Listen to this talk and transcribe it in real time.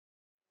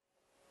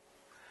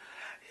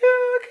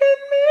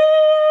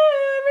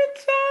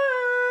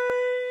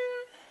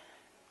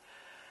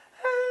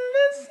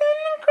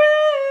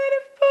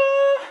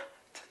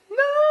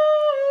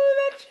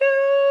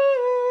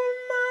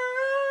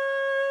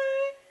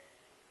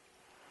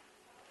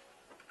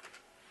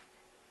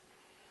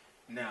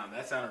Now,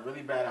 that sounded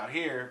really bad out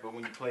here, but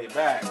when you play it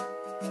back.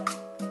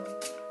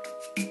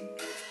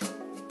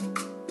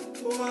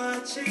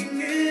 Watching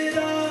it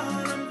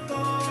all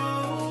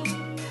unfold,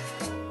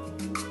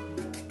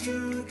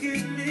 you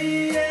give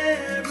me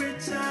every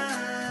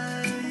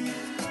time,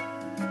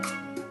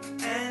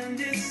 and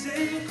it's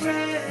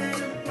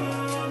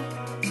incredible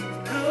to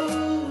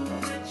know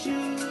that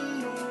you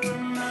are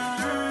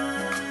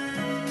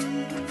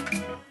mine.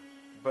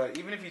 But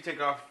even if you take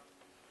off,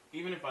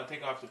 even if I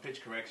take off the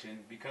pitch correction,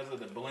 because of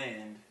the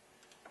blend,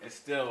 it's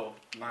still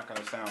not going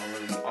to sound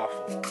really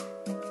awful.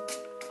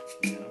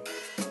 You know?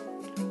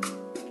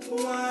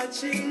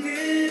 Watching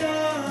it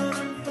all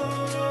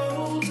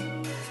unfold,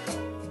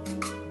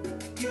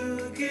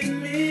 you give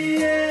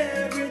me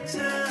every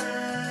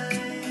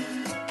time.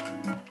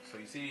 So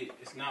you see,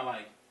 it's not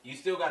like, you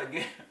still got to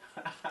get,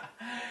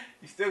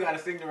 you still got to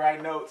sing the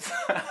right notes.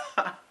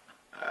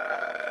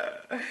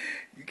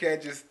 You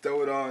can't just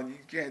throw it on. You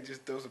can't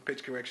just throw some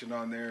pitch correction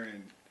on there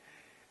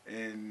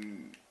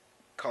and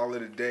call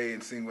it a day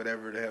and sing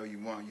whatever the hell you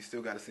want. You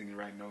still got to sing the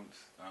right notes.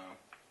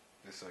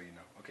 Just so you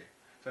know. Okay,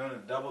 so I'm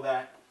gonna double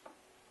that,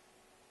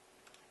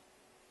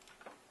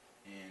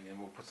 and then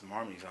we'll put some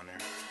harmonies on there.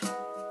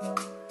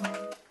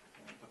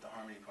 Put the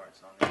harmony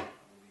parts on there.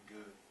 It'll be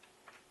good.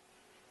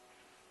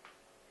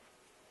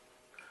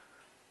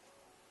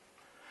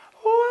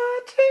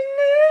 Watching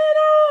it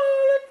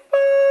all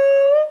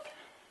unfold,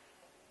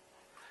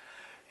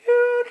 you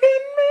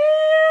get me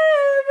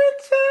every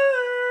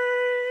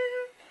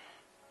time,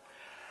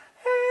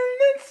 and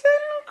it's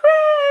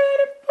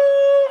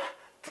incredible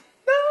to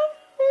know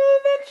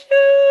that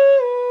you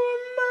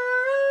are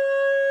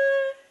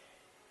mine.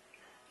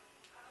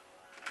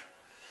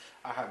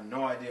 I have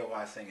no idea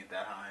why I sang it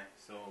that high,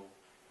 so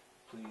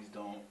please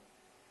don't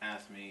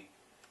ask me,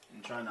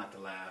 and try not to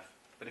laugh,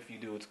 but if you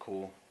do, it's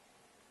cool.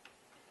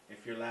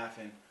 If you're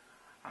laughing,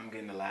 I'm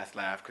getting the last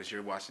laugh because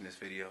you're watching this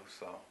video,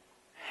 so.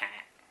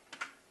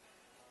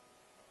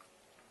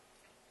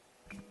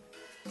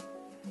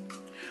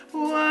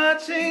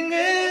 Watching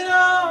it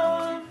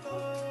all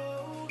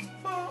unfold,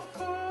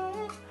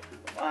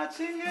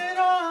 watching it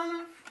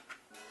all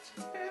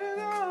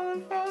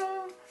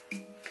unfold,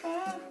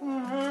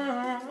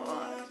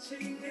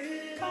 watching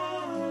it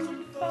all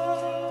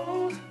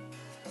unfold,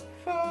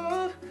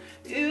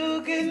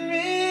 you get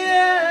me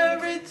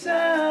every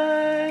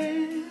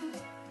time,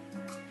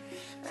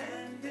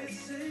 and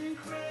it's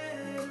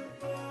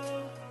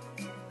incredible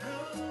to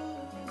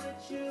know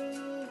that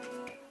you.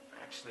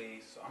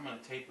 Actually, so I'm gonna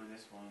taper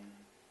this one.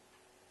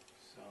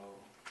 So,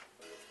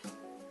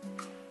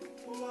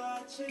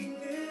 watching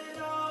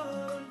it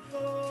all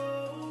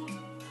unfold,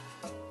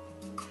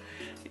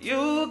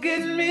 you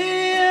get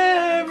me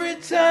every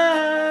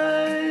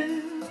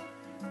time,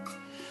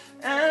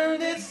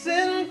 and it's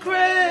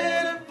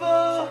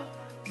incredible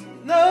to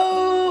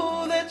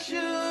know that you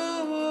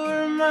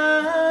are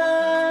mine.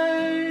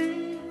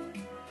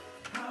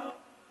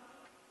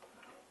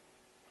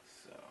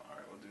 So,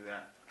 alright, we'll do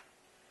that.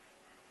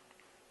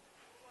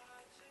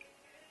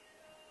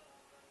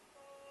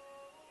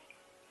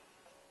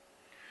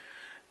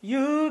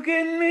 You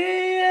get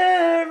me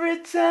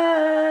every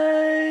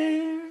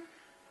time,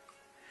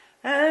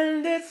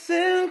 and it's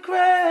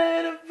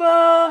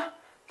incredible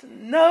to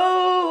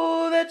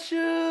know that you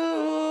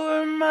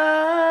are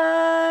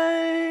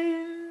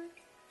mine.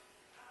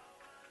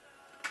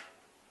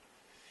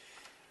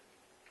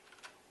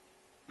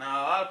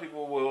 Now, a lot of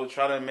people will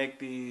try to make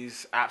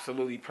these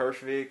absolutely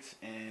perfect,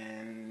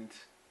 and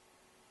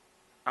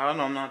I don't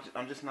know,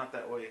 I'm just not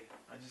that way.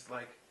 I just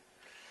like,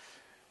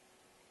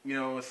 you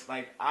know, it's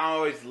like, I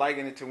always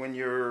liken it to when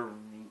you're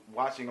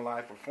watching a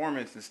live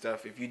performance and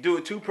stuff. If you do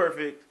it too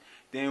perfect,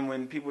 then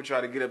when people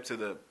try to get up to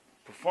the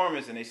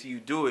performance and they see you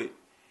do it,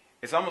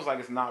 it's almost like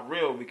it's not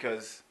real,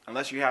 because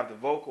unless you have the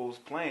vocals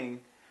playing,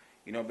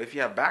 you know, but if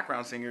you have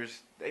background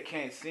singers, they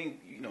can't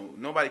sing, you know,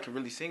 nobody can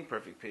really sing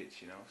perfect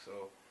pitch, you know,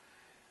 so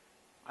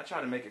I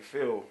try to make it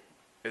feel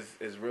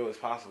as real as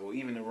possible,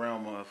 even in the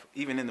realm of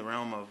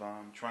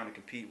trying to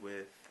compete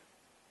with,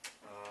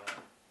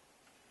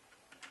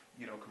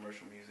 you know,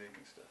 commercial music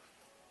and stuff.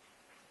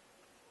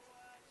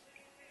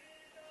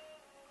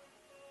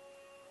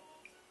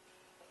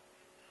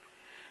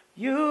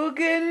 You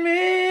get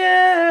me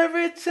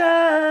every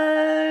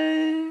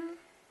time,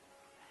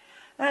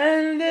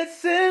 and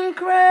it's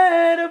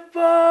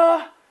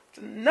incredible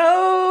to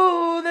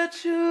know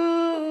that you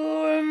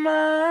are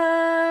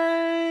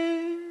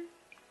mine.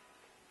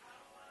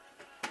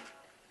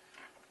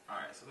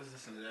 Alright, so let's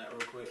listen to that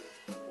real quick.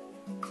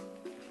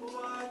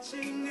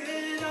 Watching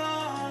it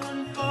all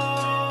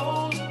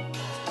unfold,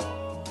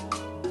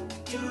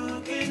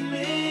 you get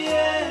me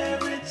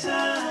every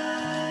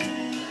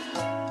time,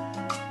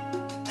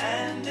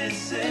 and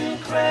it's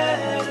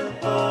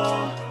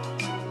incredible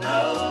to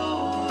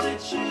know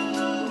that you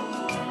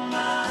are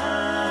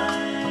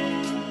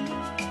mine.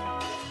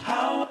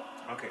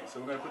 Okay, so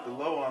we're going to put the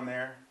low on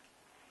there,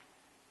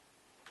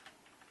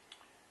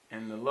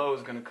 and the low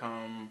is going to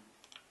come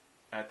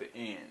at the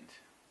end,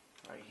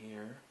 right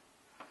here.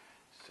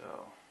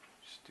 So,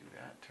 Let's do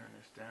that. Turn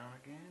this down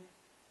again.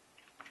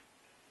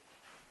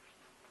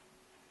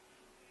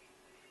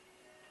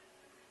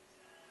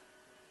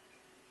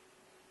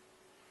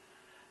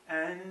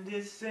 And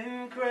it's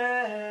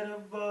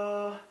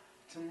incredible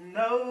to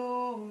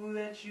know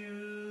that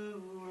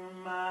you were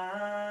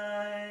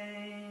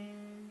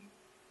mine.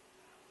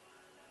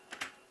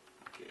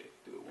 Okay,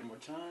 do it one more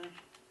time.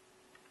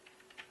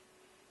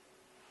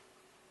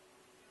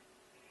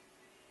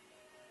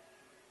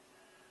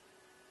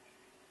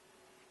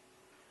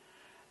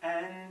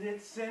 And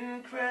it's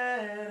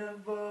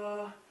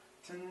incredible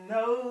to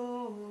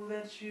know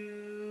that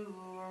you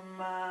were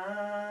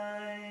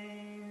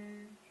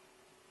mine.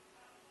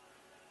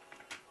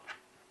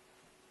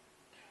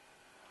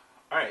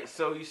 Alright,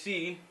 so you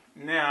see,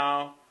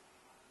 now,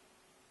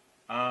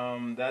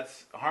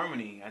 that's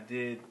harmony. I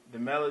did the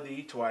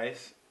melody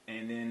twice,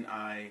 and then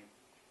I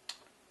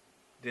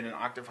did an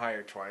octave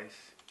higher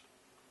twice,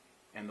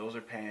 and those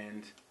are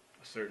panned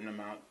a certain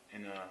amount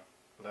in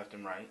left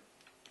and right.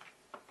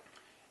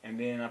 And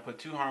then I put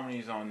two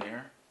harmonies on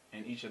there,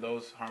 and each of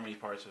those harmony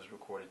parts was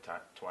recorded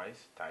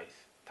twice.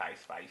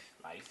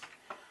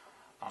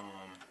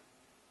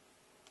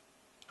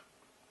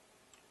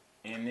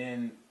 And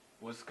then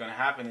what's going to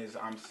happen is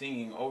I'm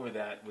singing over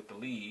that with the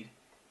lead,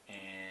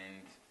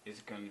 and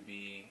it's going to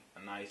be a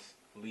nice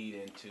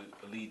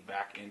lead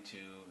back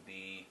into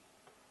the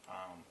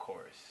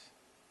chorus.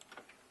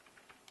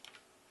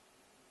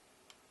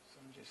 So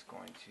I'm just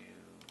going to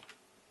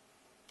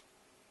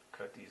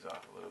cut these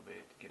off a little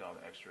bit to get all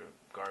the extra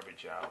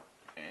garbage out.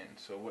 And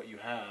so what you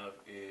have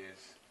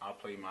is, I'll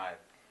play my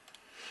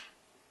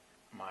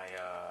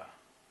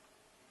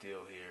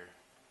deal here,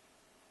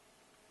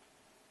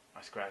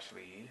 my scratch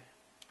lead.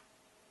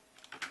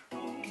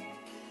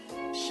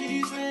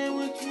 She said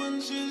which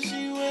one should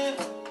she wear?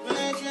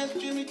 Black dress,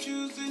 Jimmy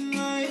Choo's and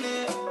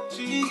lilac.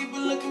 She keep her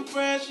looking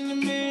fresh in the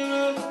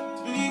mirror.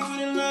 Speak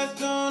with a nice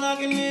tone, I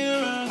can hear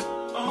her.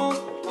 Oh,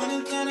 when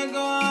it's time to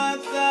go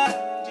outside,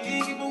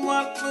 she keep her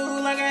walk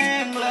through like a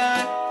hand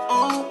glide.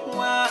 Oh,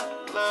 I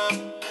love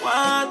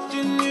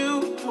watching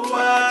you,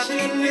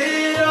 watching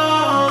it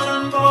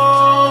all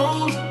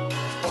unfold.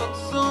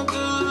 Looks so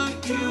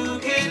good, you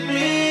get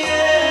me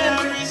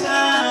every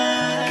time.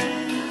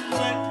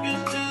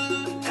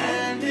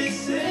 And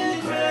it's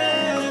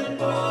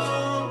incredible,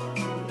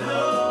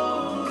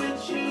 know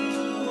that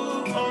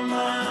you are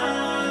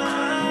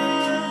mine.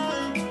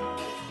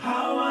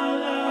 How I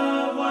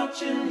love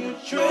watching you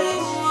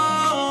dress,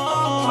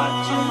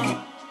 watching you.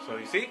 So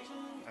you see,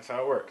 that's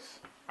how it works.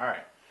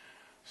 Alright,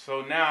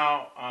 so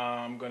now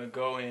I'm going to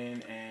go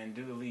in and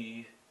do the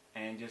lead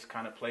and just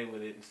kind of play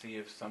with it and see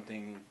if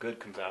something good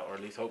comes out, or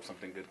at least hope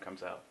something good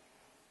comes out,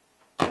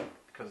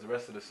 because the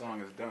rest of the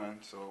song is done.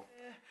 So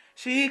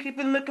she keep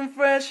it looking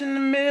fresh in the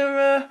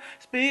mirror,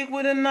 speak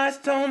with a nice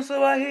tone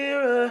so I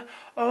hear her.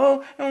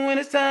 Oh, and when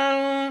it's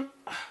time,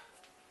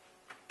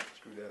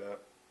 screw that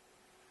up.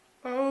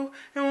 Oh,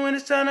 and when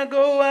it's time to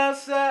go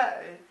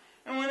outside,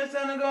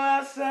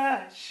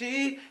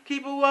 she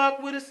keep a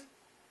walk with us.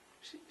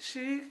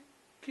 She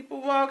keep a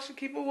walk smooth.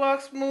 Keep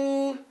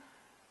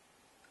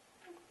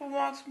a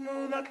walk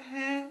smooth like a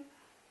hand.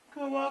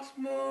 Keep a walk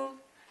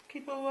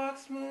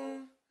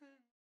smooth.